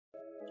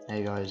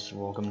Hey guys,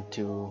 welcome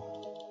to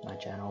my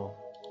channel,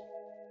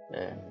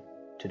 and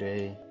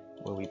today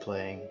we'll be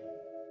playing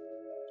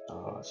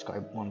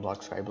one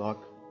block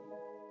Skyblock.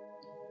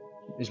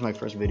 This is my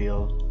first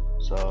video,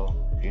 so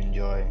if you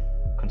enjoy,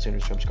 consider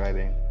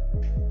subscribing.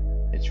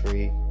 It's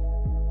free.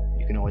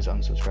 You can always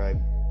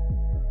unsubscribe.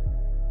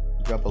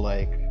 Drop a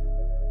like.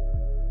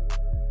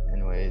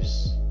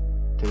 Anyways,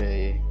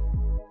 today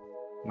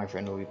my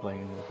friend will be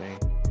playing with me,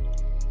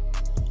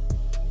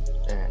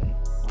 and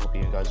I hope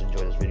you guys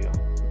enjoy this video.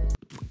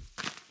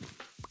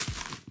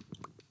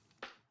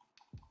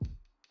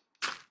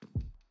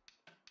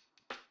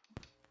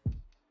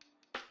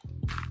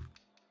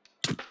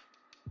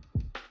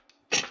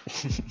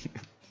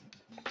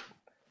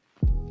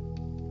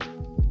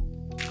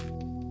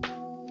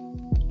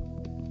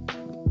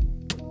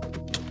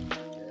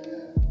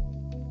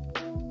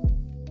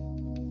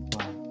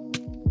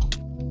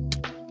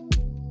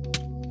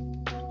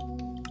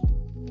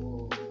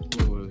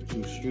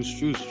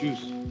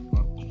 Juice.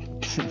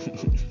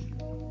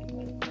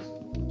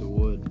 The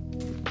wood.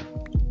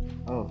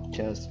 Oh,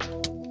 chest.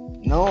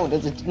 No,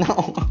 that's it.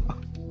 No.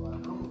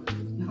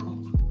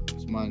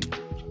 It's mine.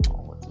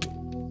 Oh, what's it?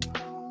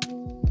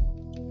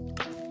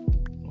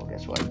 Well,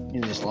 guess what?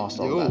 You just lost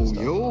all that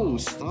stuff. Yo,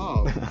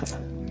 stop,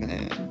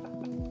 man.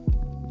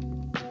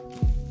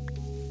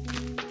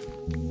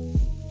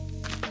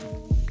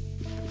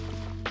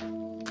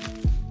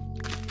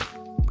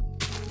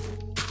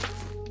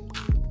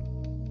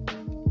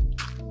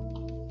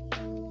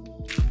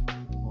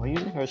 Why are you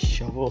using her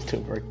shovel to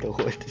work the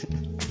wood?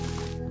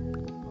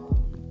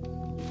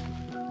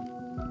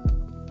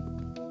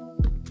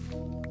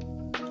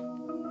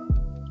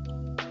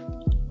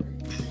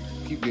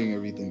 Keep getting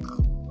everything.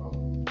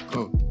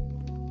 Oh.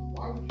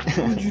 Why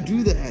would you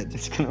do that?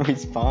 It's gonna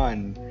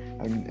respawn.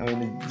 I mean,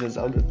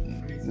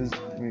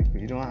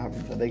 you don't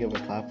have that big of a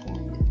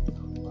platform.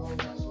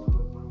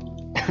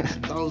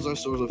 That was our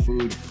source of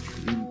food.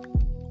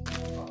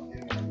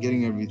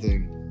 Getting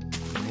everything.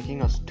 You're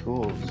making us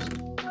tools.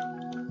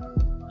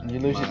 You're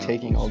literally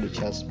taking all the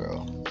chests,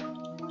 bro.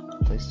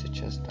 Place the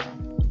chest down.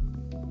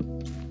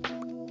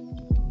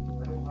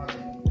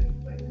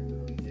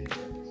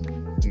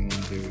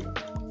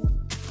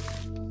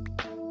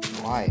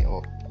 Why?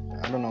 Oh,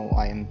 I don't know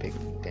why I'm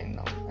picking.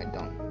 No, I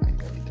don't. I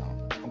really don't.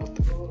 What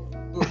the?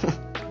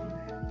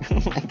 Oh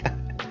my god.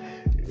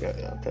 Yeah,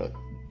 I'll throw it.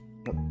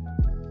 No.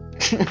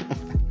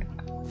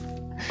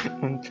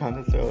 I'm trying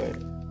to throw it.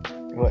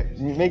 What?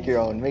 You make your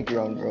own,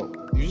 bro.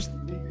 You just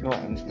No,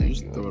 I'm just you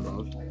just throw it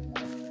off.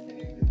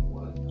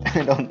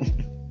 I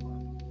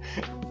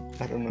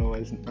don't know why.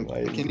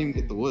 I can't even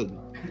get the wood.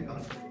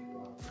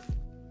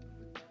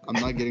 I'm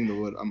not getting the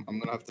wood. I'm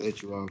gonna have to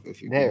hit you off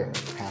if you There,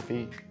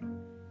 happy.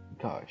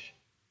 Gosh.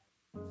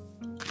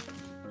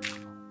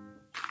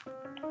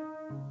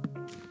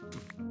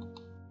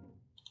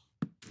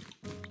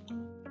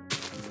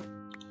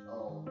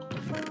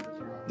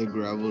 The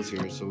gravel's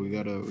here, so we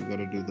gotta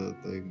do the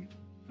thing.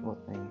 What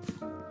thing?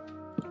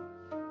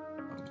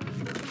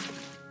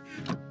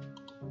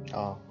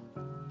 Oh.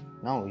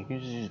 No, you can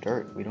just use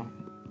dirt. We don't.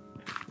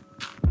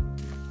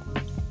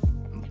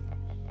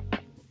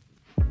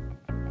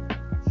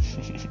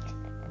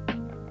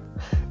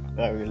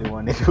 I really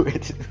want to do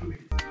it.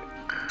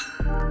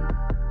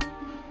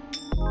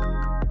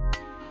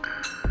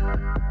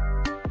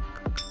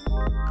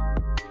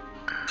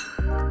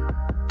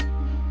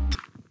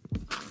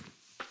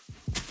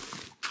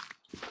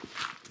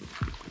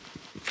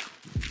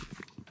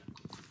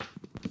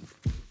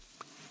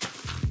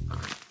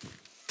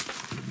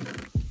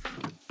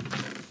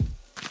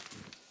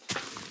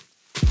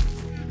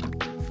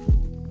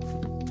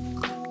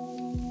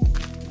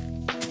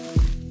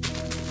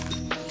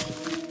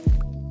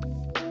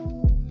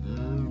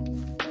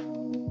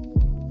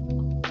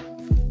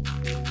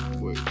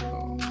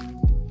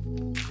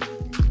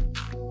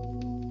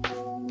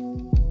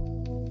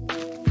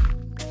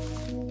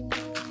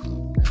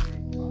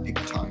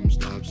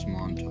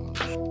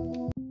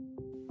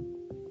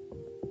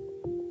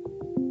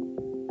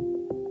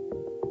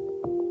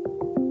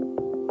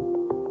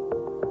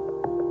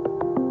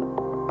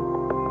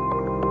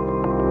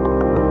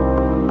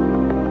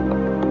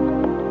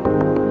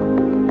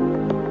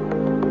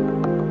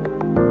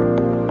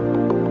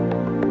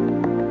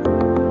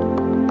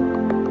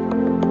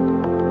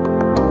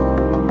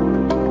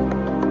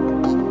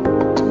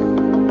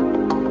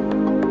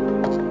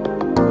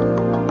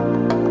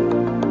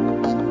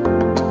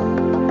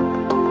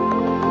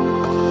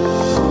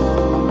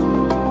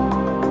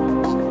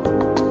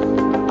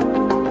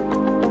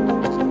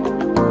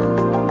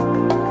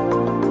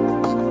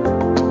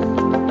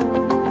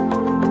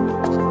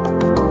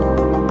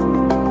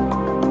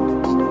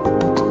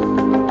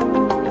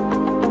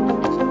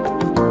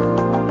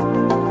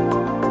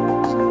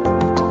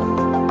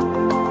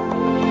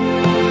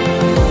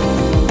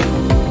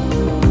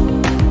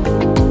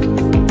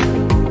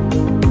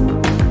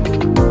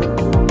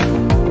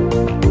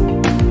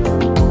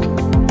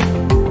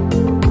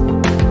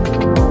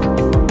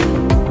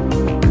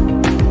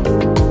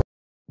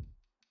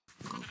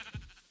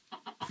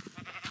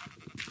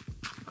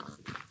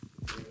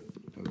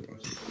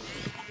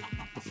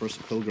 first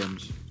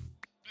pilgrims.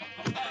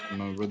 You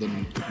know, we're the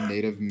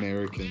Native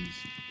Americans.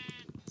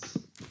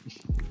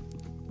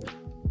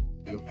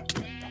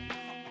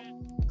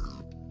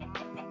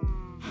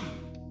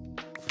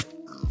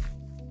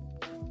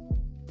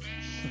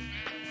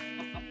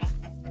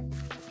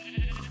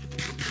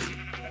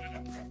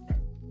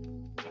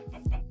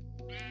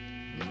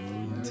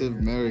 Native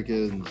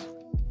Americans.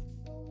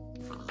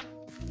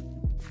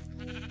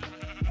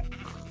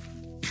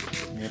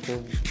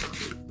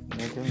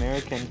 Native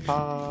American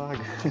fog.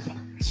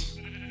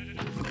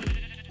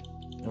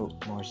 Oh,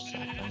 more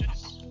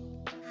saplings.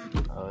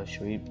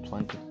 Should we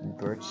plant a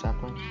birch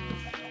sapling?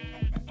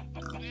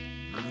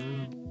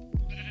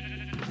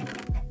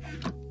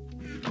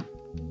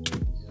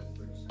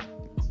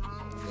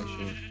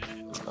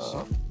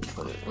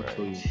 Put it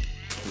right here.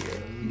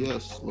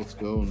 Yes, let's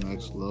go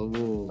next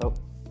level. Oh,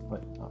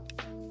 what? Oh.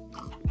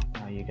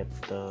 Now you get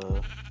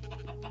the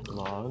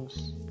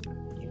logs.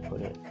 You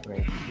put it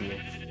right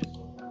here.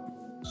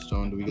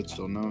 Stone, do we get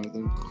stone now, I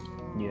think?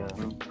 Yeah, I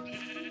think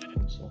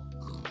so.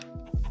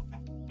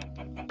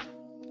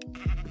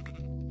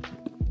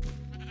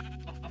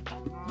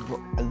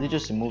 Well, I literally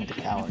just moved the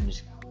cow and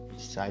just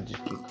decided to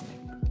keep coming.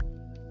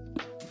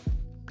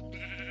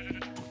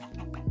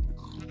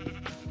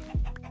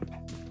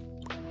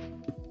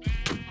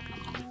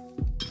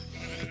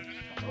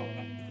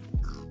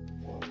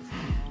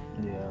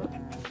 Yeah,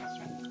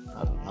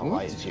 I don't know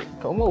why it's here.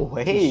 Come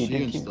away!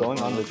 You keep going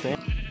on the thing.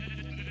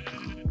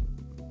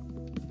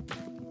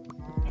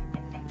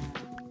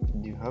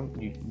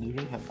 You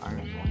literally have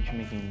iron. Why aren't you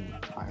making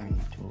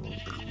iron tools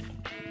or something?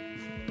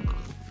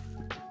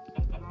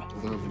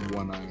 I have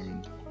 1 iron.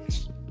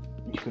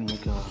 You can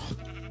make a...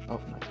 Oh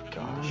my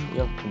gosh, we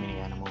have too many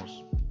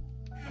animals.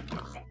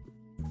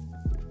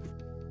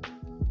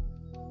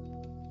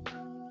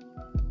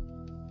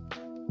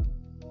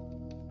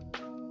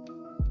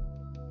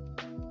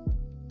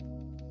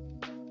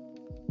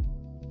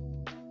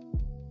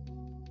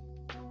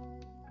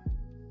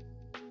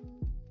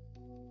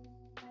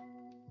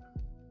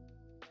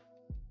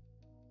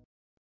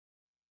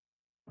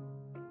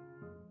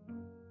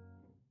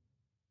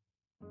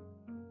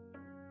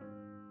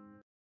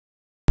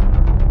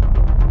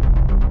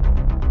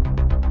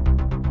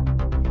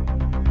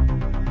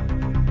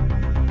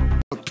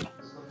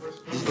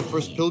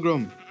 First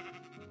pilgrim.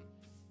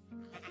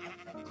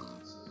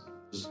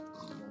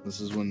 This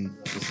is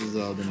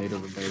the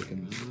Native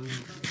Americans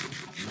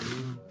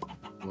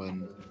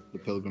when the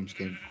pilgrims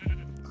came.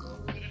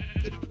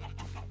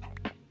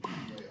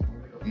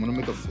 I'm gonna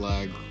make a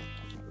flag.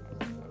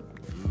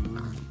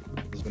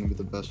 It's gonna be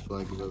the best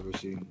flag you've ever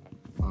seen.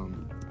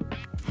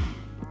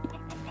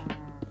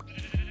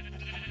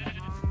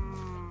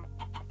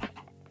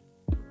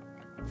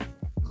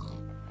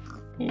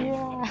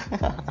 Yeah.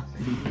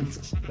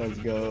 Let's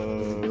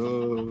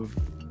go.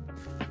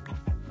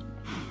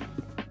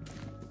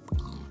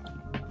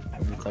 I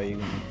thought you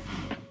were gonna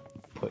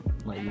put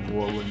like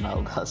war with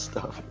Malga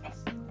stuff.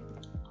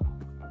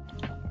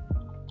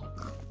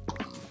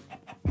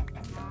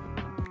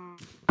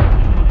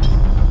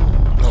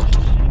 Oh,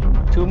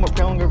 2 more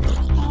pilgrims.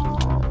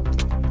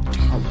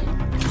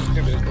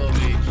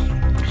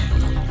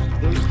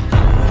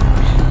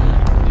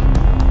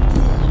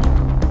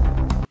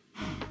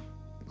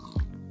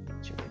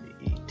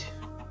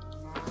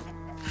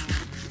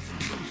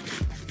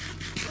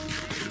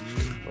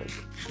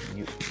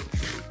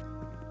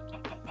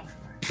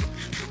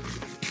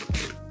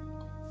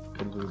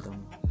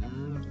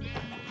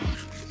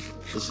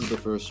 This is the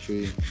first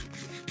tree.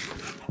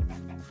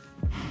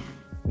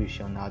 We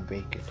shall not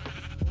break it.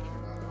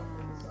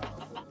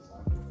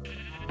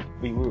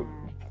 We will.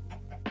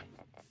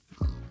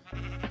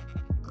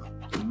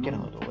 Get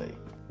out of the way.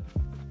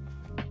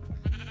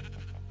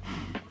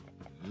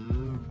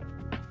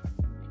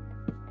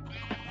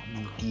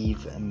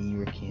 Native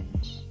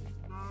Americans.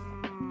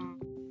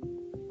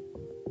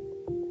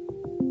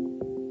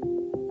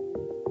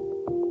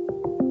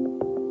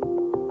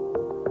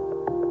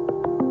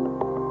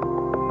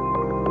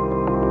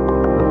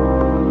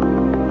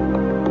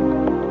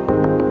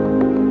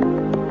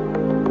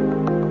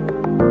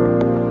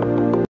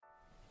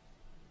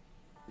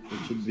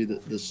 Be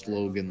the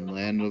slogan,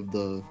 land of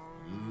the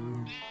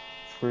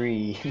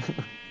free.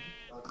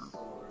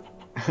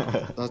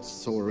 That's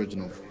so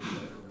original.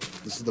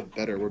 This is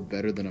we're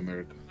better than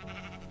America.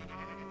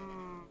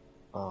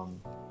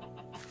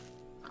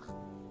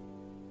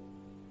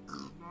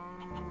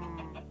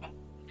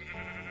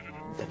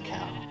 The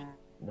cow,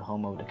 the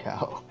home of the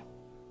cow.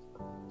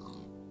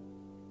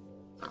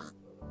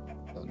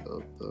 And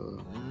of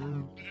the...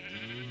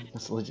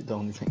 That's legit the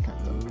only thing I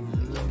love.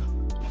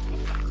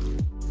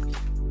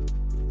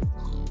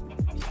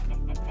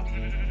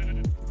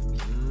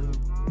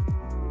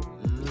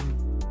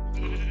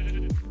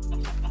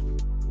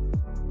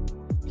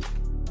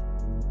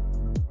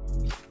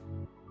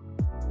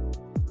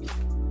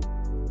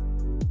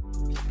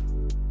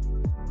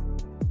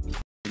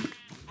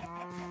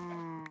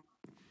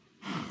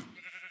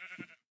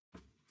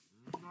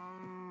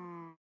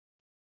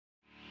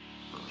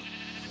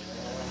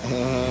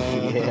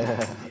 Yeah.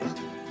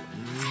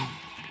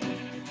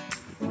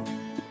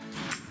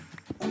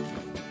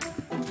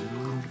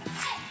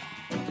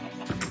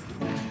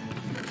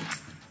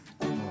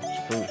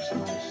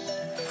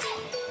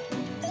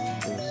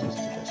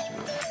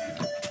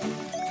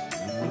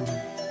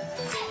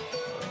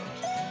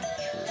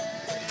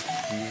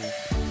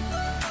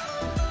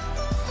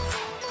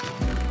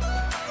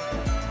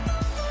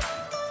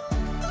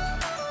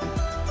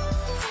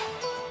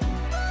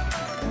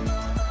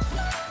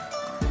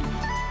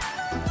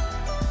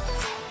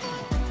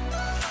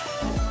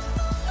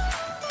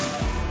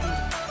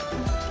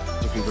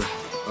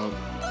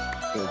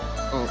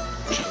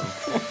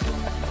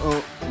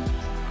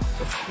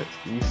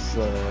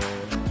 Bye.